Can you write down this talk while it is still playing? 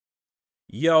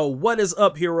Yo, what is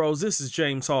up, heroes? This is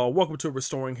James Hall. Welcome to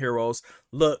Restoring Heroes.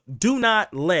 Look, do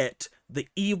not let the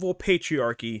evil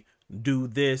patriarchy do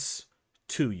this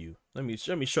to you. Let me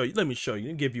show you. Let me show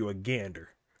you and give you a gander.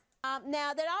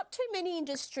 Now, there aren't too many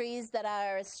industries that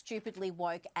are as stupidly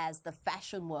woke as the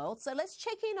fashion world. So let's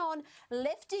check in on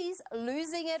lefties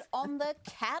losing it on the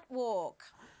catwalk.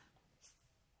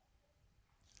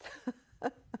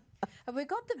 Have we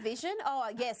got the vision? Oh,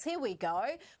 yes, here we go.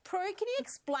 Prue, can you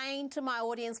explain to my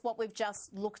audience what we've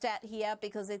just looked at here?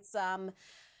 Because it's, I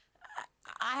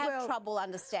have trouble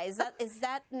understanding. Is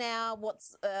that now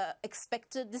what's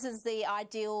expected? This is the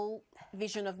ideal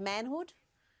vision of manhood?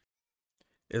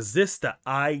 Is this the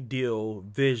ideal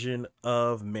vision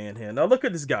of manhood? Now look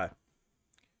at this guy.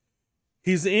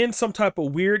 He's in some type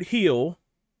of weird heel,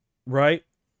 right?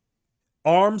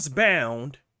 Arms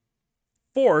bound,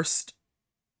 forced,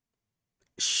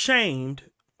 shamed,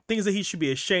 things that he should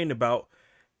be ashamed about,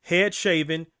 head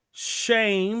shaven,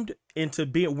 shamed into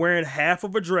being wearing half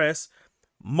of a dress,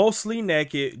 mostly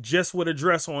naked, just with a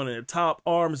dress on at the top,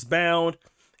 arms bound,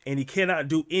 and he cannot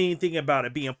do anything about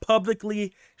it, being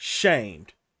publicly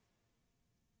shamed.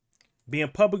 Being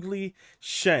publicly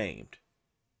shamed.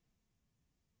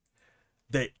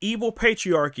 The evil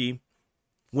patriarchy,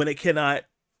 when it cannot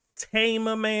tame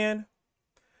a man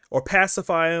or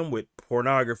pacify him with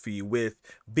pornography, with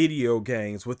video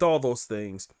games, with all those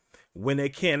things, when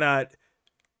it cannot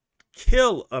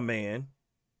kill a man,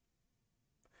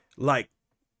 like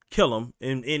kill him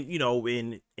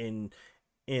in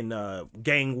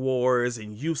gang wars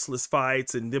and useless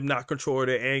fights and them not control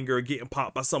their anger, getting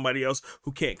popped by somebody else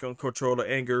who can't control the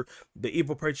anger, the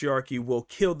evil patriarchy will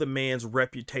kill the man's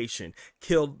reputation,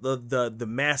 kill the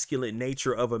masculine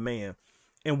nature of a man.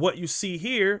 And what you see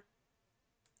here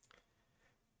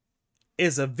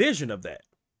is a vision of that.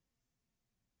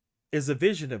 Is a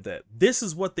vision of that. This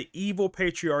is what the evil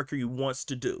patriarchy wants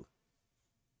to do.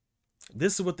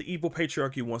 This is what the evil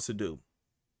patriarchy wants to do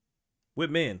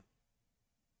with men.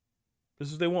 This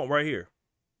is what they want right here.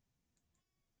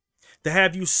 To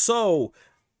have you so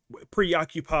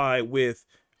preoccupied with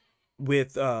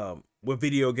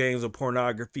video games or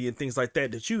pornography and things like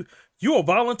that, that you'll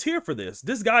volunteer for this.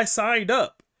 This guy signed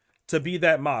up to be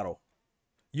that model.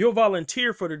 You'll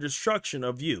volunteer for the destruction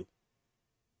of you.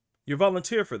 You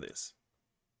volunteer for this.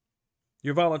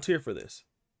 You volunteer for this.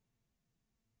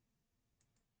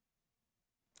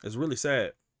 It's really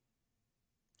sad.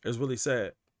 It's really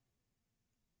sad.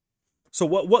 So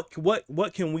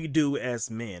what can we do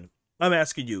as men? I'm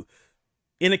asking you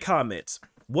in the comments,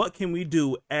 what can we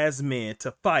do as men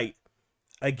to fight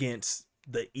against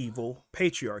the evil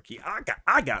patriarchy?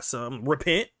 I got some.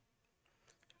 Repent.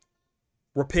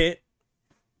 Repent.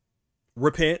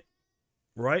 Repent.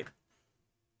 Right?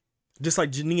 Just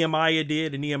like Nehemiah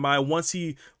did. And Nehemiah, once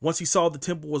he saw the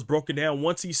temple was broken down,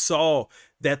 once he saw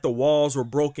that the walls were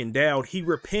broken down, he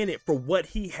repented for what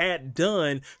he had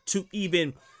done to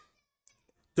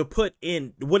put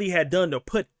in what he had done to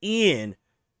put in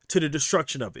to the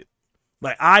destruction of it.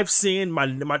 Like, I've sinned,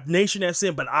 my nation has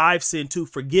sinned, but I've sinned too.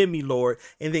 Forgive me, Lord,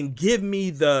 and then give me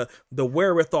the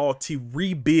wherewithal to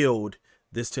rebuild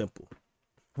this temple,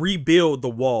 rebuild the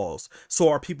walls, so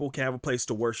our people can have a place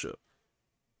to worship.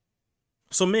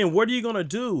 So, man, what are you gonna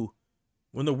do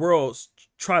when the world's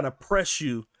trying to press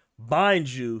you,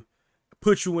 bind you,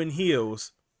 put you in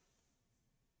heels?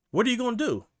 What are you gonna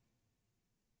do?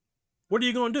 What are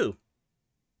you gonna do?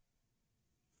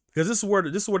 Because this is where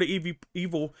the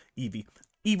evil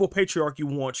patriarchy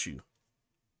wants you.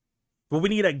 But we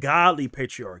need a godly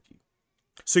patriarchy.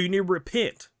 So you need to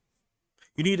repent.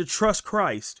 You need to trust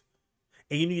Christ.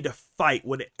 And you need to fight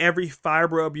with every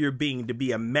fiber of your being to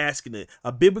be a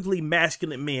biblically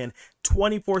masculine man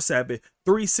 24/7,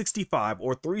 365,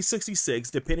 or 366,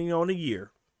 depending on the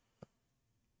year.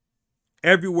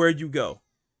 Everywhere you go.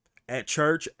 At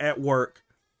church, at work,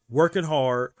 working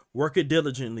hard, working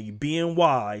diligently, being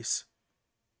wise,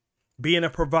 being a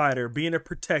provider, being a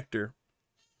protector,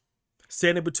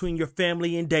 standing between your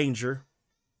family and danger.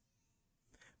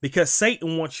 Because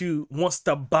Satan wants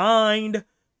to bind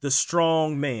the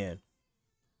strong man.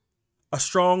 A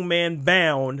strong man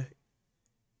bound.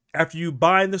 After you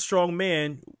bind the strong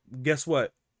man, guess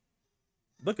what?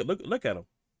 Look at him.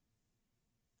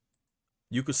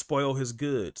 You could spoil his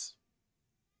goods.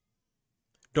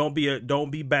 Don't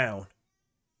be bound.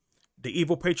 The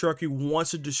evil patriarchy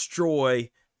wants to destroy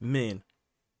men.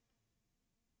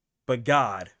 But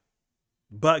God,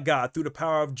 through the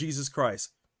power of Jesus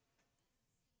Christ,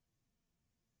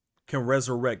 can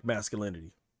resurrect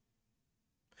masculinity.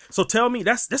 So tell me,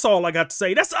 that's all I got to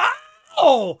say. That's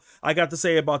all I got to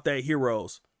say about that,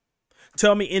 heroes.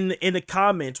 Tell me in the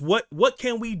comments, what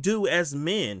can we do as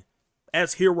men,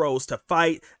 as heroes, to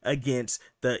fight against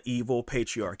the evil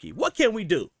patriarchy? What can we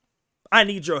do? I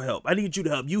need your help. I need you to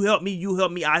help. You help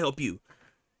me, I help you.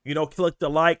 You know, click the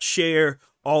like, share,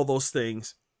 all those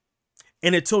things.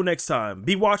 And until next time,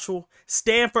 be watchful,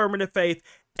 stand firm in the faith,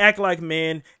 act like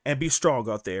men, and be strong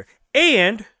out there.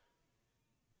 And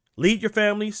lead your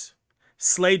families,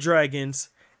 slay dragons,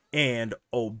 and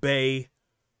obey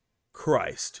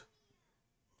Christ.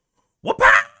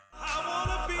 Whoop-ah!